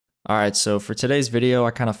Alright, so for today's video,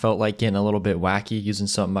 I kind of felt like getting a little bit wacky using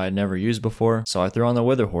something I'd never used before. So I threw on the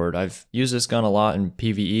Witherhoard. I've used this gun a lot in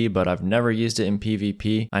PvE, but I've never used it in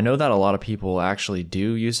PvP. I know that a lot of people actually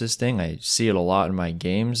do use this thing. I see it a lot in my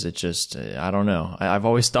games. It just, I don't know. I've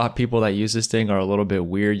always thought people that use this thing are a little bit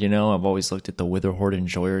weird, you know? I've always looked at the Witherhoard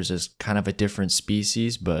enjoyers as kind of a different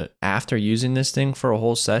species, but after using this thing for a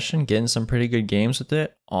whole session, getting some pretty good games with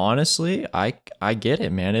it, honestly, I get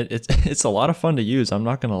it, man. It's a lot of fun to use. I'm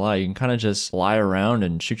not gonna lie. You can kind of just fly around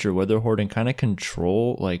and shoot your Witherhoard and kind of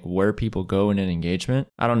control like where people go in an engagement.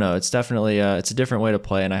 I don't know. It's definitely it's a different way to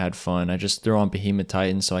play, and I had fun. I just threw on Behemoth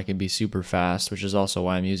Titan so I can be super fast, which is also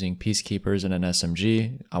why I'm using Peacekeepers and an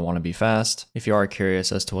SMG. I want to be fast. If you are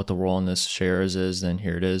curious as to what the role in this shares is, then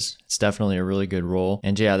here it is. It's definitely a really good role.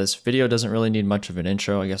 And yeah, this video doesn't really need much of an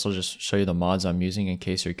intro. I guess I'll just show you the mods I'm using in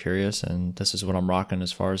case you're curious. And this is what I'm rocking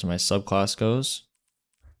as far as my subclass goes.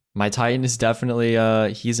 My Titan is definitely,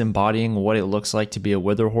 he's embodying what it looks like to be a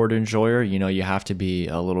Witherhoard enjoyer. You know, you have to be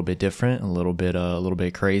a little bit different, a little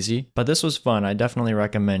bit crazy. But this was fun. I definitely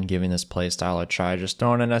recommend giving this playstyle a try. Just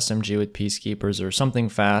throw on an SMG with Peacekeepers or something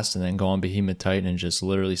fast, and then go on Behemoth Titan and just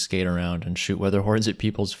literally skate around and shoot Witherhoards at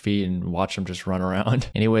people's feet and watch them just run around.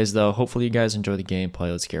 Anyways, though, hopefully you guys enjoy the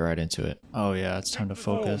gameplay. Let's get right into it. Oh yeah, it's time to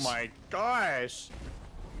focus. Oh my gosh.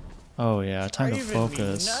 Oh yeah, time to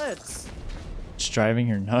focus. Nuts. It's driving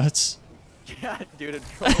your nuts? Yeah, dude, it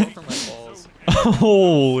drove over my balls.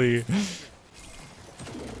 Holy.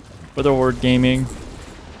 Witherhoard gaming.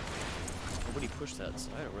 Nobody pushed that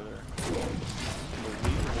side over there.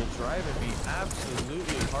 Unbelievable driving me.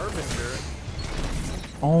 Absolutely harbinger.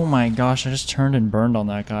 Oh my gosh, I just turned and burned on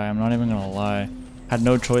that guy. I'm not even gonna lie. Had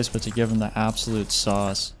no choice but to give him the absolute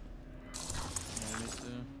sauce.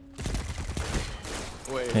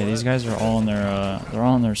 Okay, these guys are all in their they're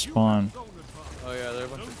all in their spawn. Oh yeah, they're a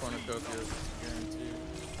bunch of cornucopias, guaranteed.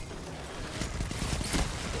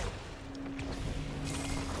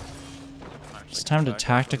 It's time to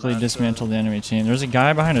tactically dismantle the enemy team. There's a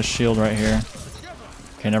guy behind a shield right here.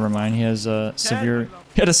 Okay, never mind. He has a severe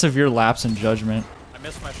lapse in judgment. I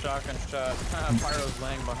missed my shotgun shot. Pyro's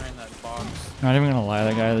laying behind that box. Not even gonna lie,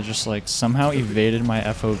 that guy that just like somehow evaded my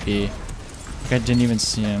FOB. Like I didn't even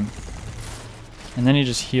see him. And then he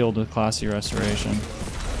just healed with classy restoration.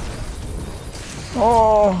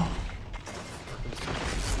 Oh!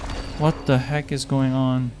 What the heck is going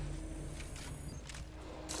on?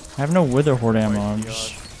 I have no Witherhoard ammo. I'm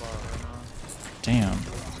just... Damn.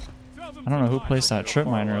 I don't know who placed that trip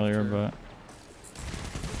mine earlier, but...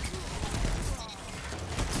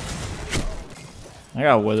 I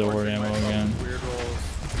got Witherhoard ammo again.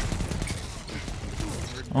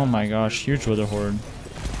 Oh my gosh, huge Witherhoard.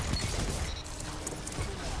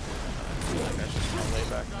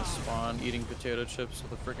 Spawn eating potato chips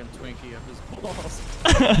with a freaking Twinkie up his balls.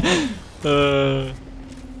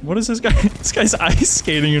 What is this guy? This guy's ice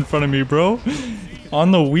skating in front of me, bro.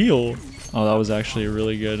 On the wheel. Oh, that was actually a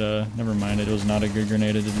really good, never mind. It was not a good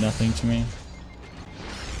grenade. It did nothing to me.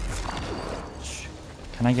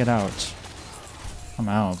 Can I get out? I'm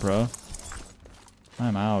out, bro.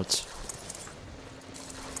 I'm out.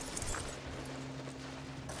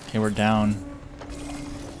 Okay, we're down.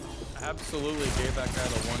 Absolutely gave that guy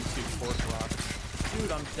the 1-2 force rock.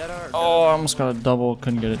 Dude, I'm dead hard. Oh, I almost got a double.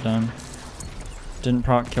 Couldn't get it done. Didn't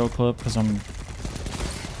proc kill clip because I'm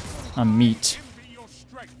meat.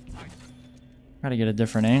 Gotta get a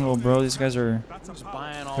different angle, bro. These guys are...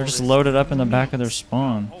 They're just loaded up in the back of their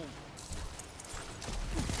spawn.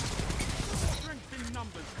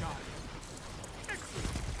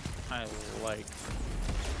 I like...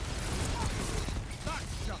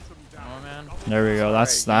 Oh, man. There we go.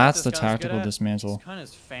 That's the tactical dismantle. This gun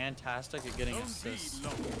is fantastic at getting assists.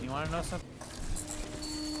 You want to know something?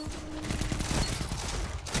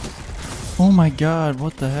 Oh my god,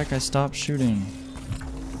 what the heck? I stopped shooting.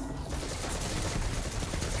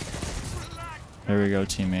 There we go,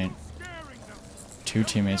 teammate. Two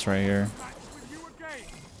teammates right here.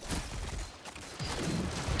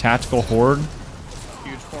 Tactical Hoard.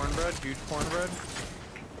 Huge cornbread, huge cornbread.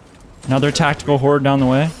 Another tactical Hoard down the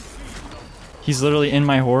way. He's literally in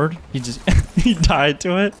my Hoard. He just he died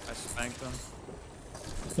to it. I spanked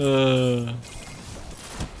him.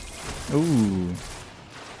 Ooh.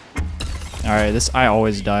 Alright, this I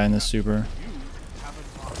always die in this super.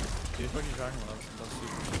 Dude, what are you talking about?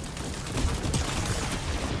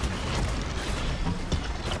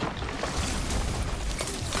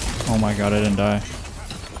 Oh my god, I didn't die.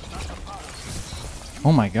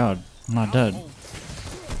 Oh my god, I'm not dead.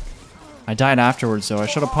 I died afterwards though. I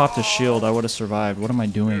should have popped a shield. I would have survived. What am I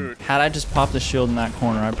doing? Had I just popped the shield in that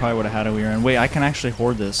corner, I probably would have had a weird end. Wait, I can actually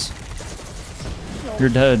hoard this. You're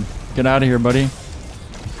dead. Get out of here, buddy.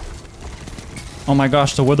 Oh my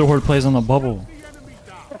gosh, the Witherhoard plays on the bubble.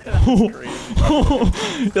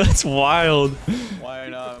 That's wild. Why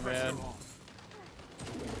not, man?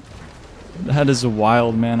 That is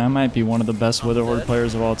wild, man. I might be one of the best Witherhoard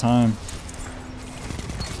players of all time.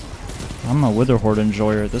 I'm a Witherhoard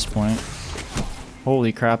enjoyer at this point.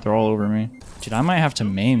 Holy crap, they're all over me. Dude, I might have to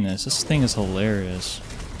main this. This thing is hilarious.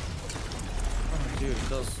 Oh, dude, it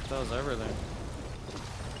does everything.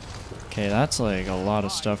 Okay, that's like a lot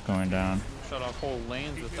of stuff going down. Shut off whole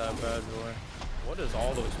lanes with that bad boy. What is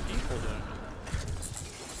all those people doing?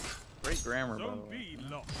 Great grammar, by the way.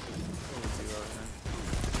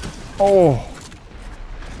 Oh!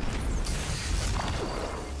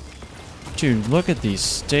 Dude, look at the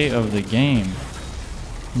state of the game.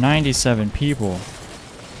 97 people.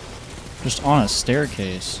 Just on a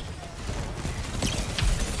staircase.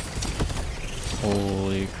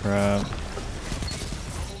 Holy crap.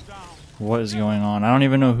 What is going on? I don't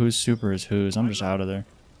even know whose super is whose. I'm just out of there.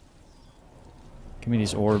 Give me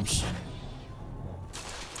these orbs.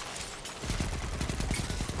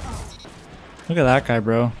 Look at that guy,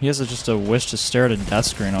 bro. He has just a wish to stare at a death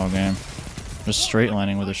screen all game. Just straight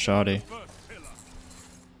lining with a shoddy.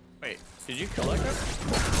 Wait, did you kill that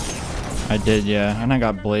guy? I did, yeah. And I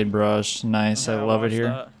got blade brush. Nice. I love it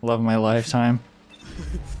here. Love my lifetime.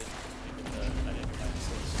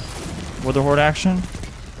 Witherhoard action.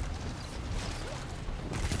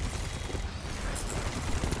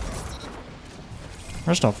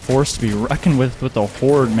 We're just a force to be reckoned with the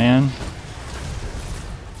Hoard, man.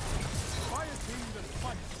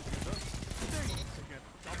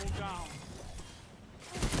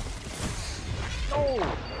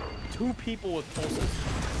 Oh! 2 people with pulses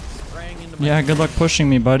spraying into my Yeah, good luck pushing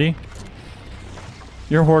me, buddy.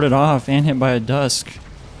 You're hoarded off and hit by a dusk.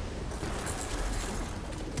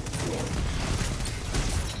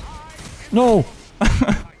 No!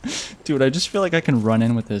 Dude, I just feel like I can run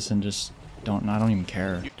in with this and just I don't even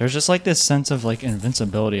care. There's just like this sense of like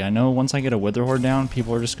invincibility. I know once I get a Witherhoard down,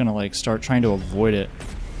 people are just gonna like start trying to avoid it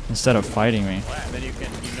instead of fighting me. Wow, and then you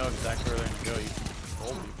know exactly where they're gonna go.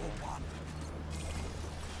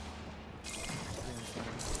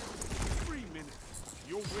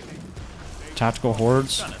 You can control people. Tactical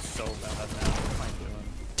hordes. Kinda so bad now. What am I doing?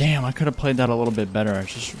 Damn, I could have played that a little bit better. I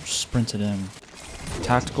just sprinted in.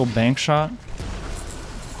 Tactical bank shot.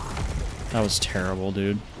 That was terrible,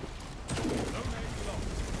 dude.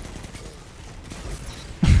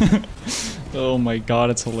 Oh my god,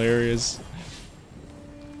 it's hilarious.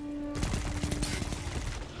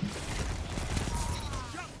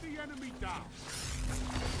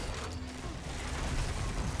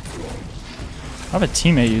 I have a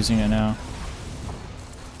teammate using it now.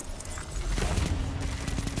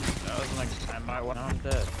 That was like, I might want I'm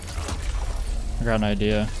dead. I got an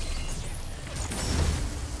idea.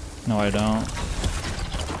 No, I don't.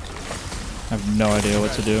 I have no idea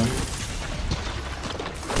what to do.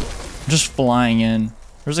 I'm just flying in.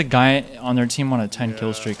 There's a guy on their team on a 10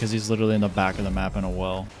 kill streak because he's literally in the back of the map in a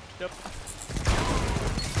well. Yep.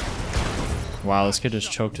 Wow, this kid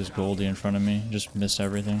just choked his Goldie in front of me. Just missed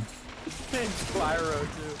everything. And Spyro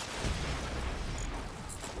too.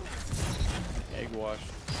 Egg wash.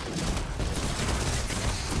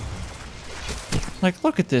 Like,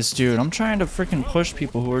 look at this, dude. I'm trying to freaking push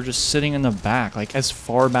people who are just sitting in the back, like as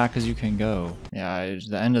far back as you can go. Yeah,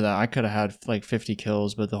 the end of that, I could have had like 50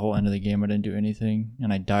 kills, but the whole end of the game, I didn't do anything,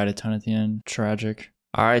 and I died a ton at the end. Tragic.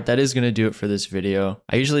 Alright, that is going to do it for this video.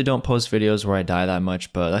 I usually don't post videos where I die that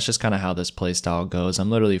much, but that's just kind of how this playstyle goes.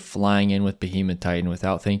 I'm literally flying in with Behemoth Titan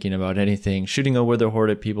without thinking about anything, shooting a Witherhoard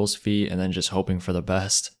at people's feet, and then just hoping for the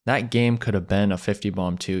best. That game could have been a 50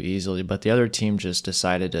 bomb too easily, but the other team just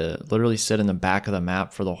decided to literally sit in the back of the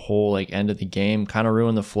map for the whole like end of the game, kind of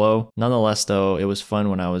ruin the flow. Nonetheless though, it was fun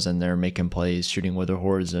when I was in there making plays, shooting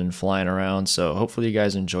Witherhoards and flying around, so hopefully you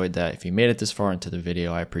guys enjoyed that. If you made it this far into the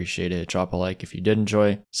video, I appreciate it. Drop a like if you did enjoy.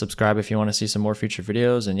 Subscribe if you want to see some more future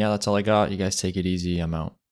videos, and yeah, that's all I got. You guys take it easy. I'm out.